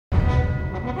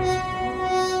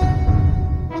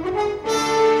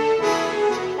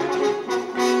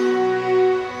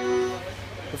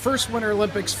The first Winter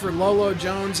Olympics for Lolo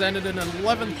Jones ended in an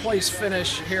 11th place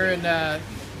finish here in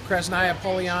Krasnaya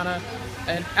Poliana.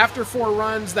 And after 4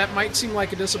 runs, that might seem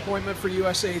like a disappointment for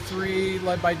USA 3,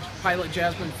 led by pilot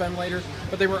Jazmine Fenlator,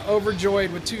 but they were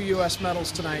overjoyed with 2 U.S.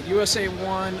 medals tonight. USA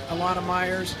 1, Alana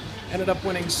Myers, ended up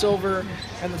winning silver,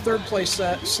 and the 3rd place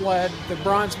sled, the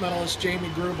bronze medalist Jamie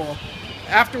Grubel.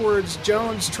 Afterwards,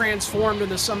 Jones transformed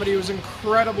into somebody who was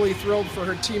incredibly thrilled for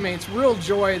her teammates. Real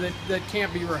joy that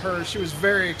can't be rehearsed. She was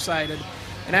very excited.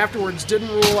 And afterwards, didn't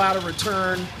rule out a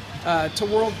return to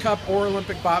World Cup or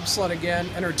Olympic bobsled again.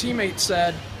 And her teammates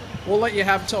said, we'll let you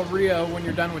have till Rio when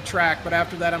you're done with track, but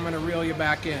after that, I'm going to reel you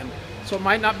back in. So it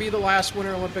might not be the last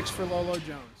Winter Olympics for Lolo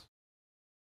Jones.